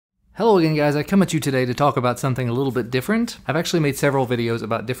Hello again guys, I come at you today to talk about something a little bit different. I've actually made several videos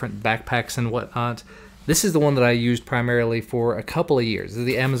about different backpacks and whatnot. This is the one that I used primarily for a couple of years. This is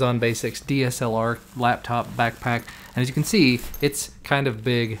the Amazon Basics DSLR laptop backpack. And as you can see, it's kind of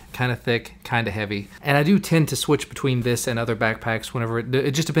big, kind of thick, kind of heavy. And I do tend to switch between this and other backpacks whenever,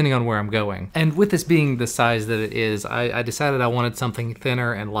 just depending on where I'm going. And with this being the size that it is, I decided I wanted something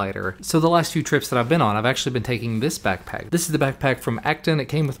thinner and lighter. So the last few trips that I've been on, I've actually been taking this backpack. This is the backpack from Acton. It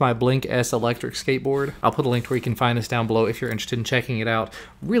came with my Blink S electric skateboard. I'll put a link to where you can find this down below if you're interested in checking it out.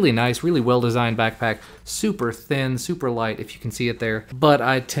 Really nice, really well-designed backpack. Super thin, super light, if you can see it there. But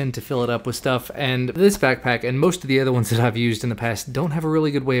I tend to fill it up with stuff, and this backpack and most of the other ones that I've used in the past don't have a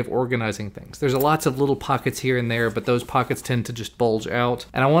really good way of organizing things. There's lots of little pockets here and there, but those pockets tend to just bulge out.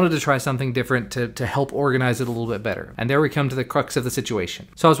 And I wanted to try something different to help organize it a little bit better. And there we come to the crux of the situation.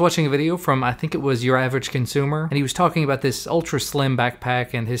 So I was watching a video from, I think it was Your Average Consumer, and he was talking about this ultra slim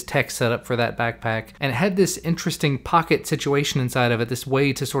backpack and his tech setup for that backpack. And it had this interesting pocket situation inside of it, this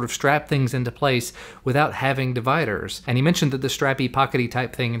way to sort of strap things into place without having dividers. And he mentioned that the strappy, pockety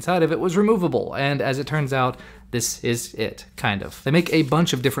type thing inside of it was removable. And as it turns out, this is it, kind of. They make a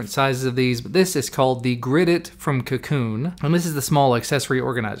bunch of different sizes of these, but this is called the Grid It from Cocoon, and this is the small accessory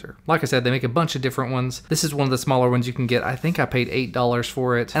organizer. Like I said, they make a bunch of different ones. This is one of the smaller ones you can get. I think I paid $8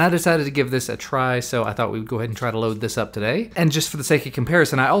 for it, and I decided to give this a try, so I thought we would go ahead and try to load this up today. And just for the sake of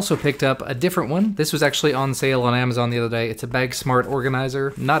comparison, I also picked up a different one. This was actually on sale on Amazon the other day. It's a BAGSMART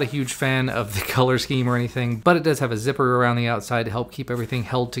organizer. Not a huge fan of the color scheme or anything, but it does have a zipper around the outside to help keep everything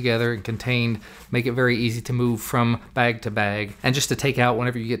held together and contained, make it very easy to move from bag to bag and just to take out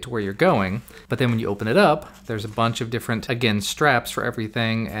whenever you get to where you're going. But then when you open it up, there's a bunch of different, again, straps for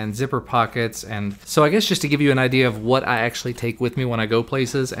everything and zipper pockets. And so I guess just to give you an idea of what I actually take with me when I go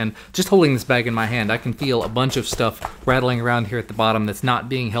places, and just holding this bag in my hand, I can feel a bunch of stuff rattling around here at the bottom that's not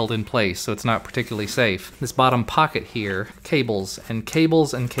being held in place, so it's not particularly safe. This bottom pocket here, cables and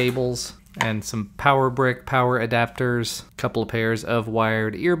cables and cables, and some power brick, power adapters, a couple of pairs of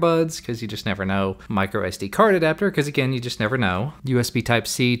wired earbuds, because you just never know. Micro SD card adapter, because again, you just never know. USB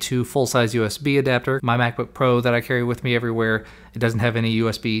Type-C to full-size USB adapter. My MacBook Pro that I carry with me everywhere, it doesn't have any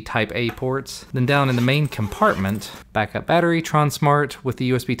USB Type-A ports. Then down in the main compartment, backup battery, TronSmart with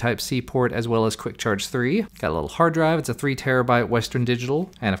the USB Type-C port, as well as Quick Charge 3. Got a little hard drive, it's a 3 terabyte Western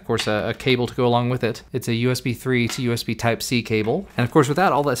Digital, and of course a cable to go along with it. It's a USB 3 to USB Type-C cable. And of course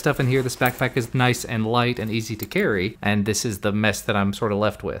without all that stuff in here, this backpack is nice and light and easy to carry, and this is the mess that I'm sort of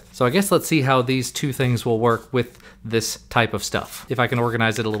left with. So I guess let's see how these two things will work with this type of stuff, if I can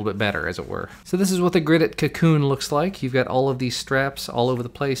organize it a little bit better, as it were. So this is what the Grid It Cocoon looks like. You've got all of these straps all over the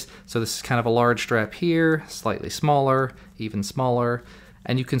place. So this is kind of a large strap here, slightly smaller, even smaller,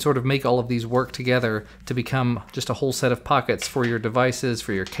 and you can sort of make all of these work together to become just a whole set of pockets for your devices,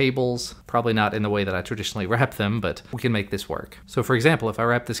 for your cables. Probably not in the way that I traditionally wrap them, but we can make this work. So for example, if I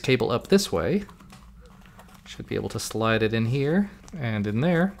wrap this cable up this way, should be able to slide it in here and in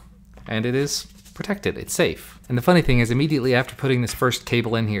there, and it is protected, it's safe. And the funny thing is, immediately after putting this first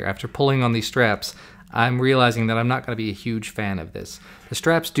cable in here, after pulling on these straps, I'm realizing that I'm not going to be a huge fan of this. The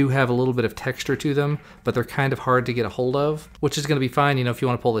straps do have a little bit of texture to them, but they're kind of hard to get a hold of, which is going to be fine, you know, if you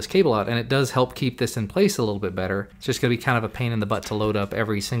want to pull this cable out, and it does help keep this in place a little bit better. It's just going to be kind of a pain in the butt to load up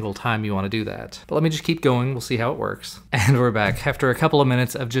every single time you want to do that. But let me just keep going, we'll see how it works. And we're back. After a couple of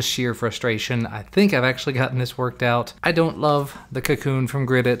minutes of just sheer frustration, I think I've actually gotten this worked out. I don't love the Cocoon from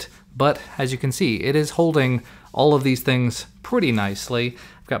Grid It, but as you can see, it is holding all of these things pretty nicely.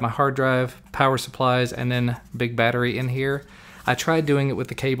 I've got my hard drive, power supplies, and then big battery in here. I tried doing it with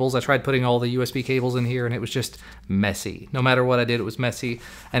the cables. I tried putting all the USB cables in here, and it was just messy. No matter what I did, it was messy.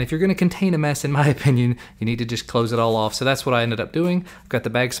 And if you're going to contain a mess, in my opinion, you need to just close it all off. So that's what I ended up doing. I've got the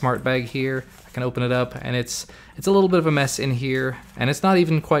BAGSMART bag here. I can open it up, and it's a little bit of a mess in here, and it's not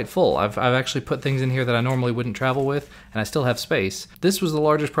even quite full. I've actually put things in here that I normally wouldn't travel with, and I still have space. This was the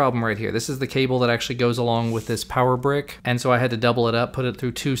largest problem right here. This is the cable that actually goes along with this power brick, and so I had to double it up, put it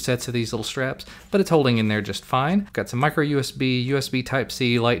through 2 sets of these little straps, but it's holding in there just fine. Got some micro USB, USB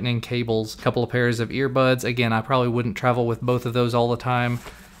Type-C, lightning cables, a couple of pairs of earbuds. Again, I probably wouldn't travel with both of those all the time,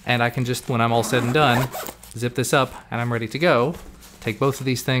 and I can just, when I'm all said and done, zip this up, and I'm ready to go. Take both of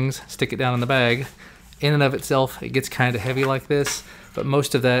these things, stick it down in the bag. In and of itself, it gets kind of heavy like this, but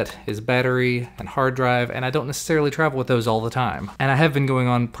most of that is battery and hard drive, and I don't necessarily travel with those all the time. And I have been going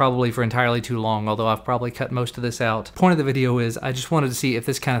on probably for entirely too long, although I've probably cut most of this out. Point of the video is I just wanted to see if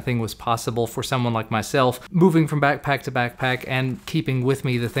this kind of thing was possible for someone like myself, moving from backpack to backpack and keeping with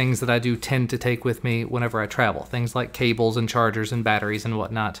me the things that I do tend to take with me whenever I travel. Things like cables and chargers and batteries and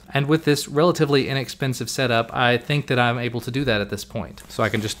whatnot. And with this relatively inexpensive setup, I think that I'm able to do that at this point. So I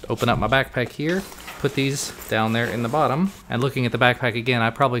can just open up my backpack here, put these down there in the bottom, and looking at the backpack again, I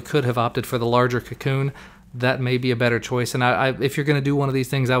probably could have opted for the larger Cocoon. That may be a better choice, and if you're going to do one of these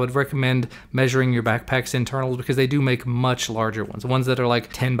things, I would recommend measuring your backpack's internals, because they do make much larger ones that are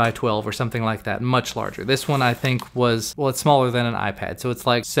like 10 by 12 or something like that, much larger. This one I think was, well, it's smaller than an iPad, so it's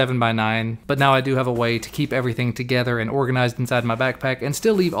like 7 by 9, but now I do have a way to keep everything together and organized inside my backpack and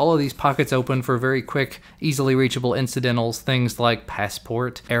still leave all of these pockets open for very quick, easily reachable incidentals, things like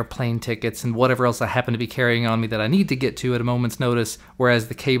passport, airplane tickets, and whatever else I happen to be carrying on me that I need to get to at a moment's notice, whereas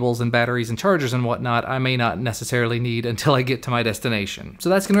the cables and batteries and chargers and whatnot, I may not necessarily need until I get to my destination. So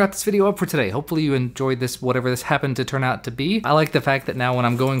that's gonna wrap this video up for today. Hopefully you enjoyed this, whatever this happened to turn out to be. I like the fact that now when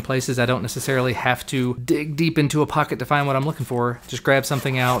I'm going places, I don't necessarily have to dig deep into a pocket to find what I'm looking for. Just grab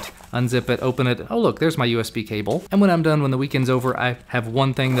something out, unzip it, open it. Oh look, there's my USB cable. And when I'm done, when the weekend's over, I have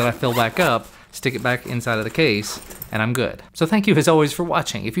one thing that I fill back up, stick it back inside of the case, and I'm good. So thank you as always for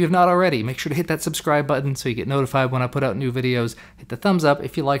watching. If you have not already, make sure to hit that subscribe button so you get notified when I put out new videos. Hit the thumbs up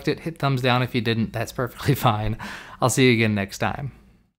if you liked it, hit thumbs down if you didn't, that's perfectly fine. I'll see you again next time.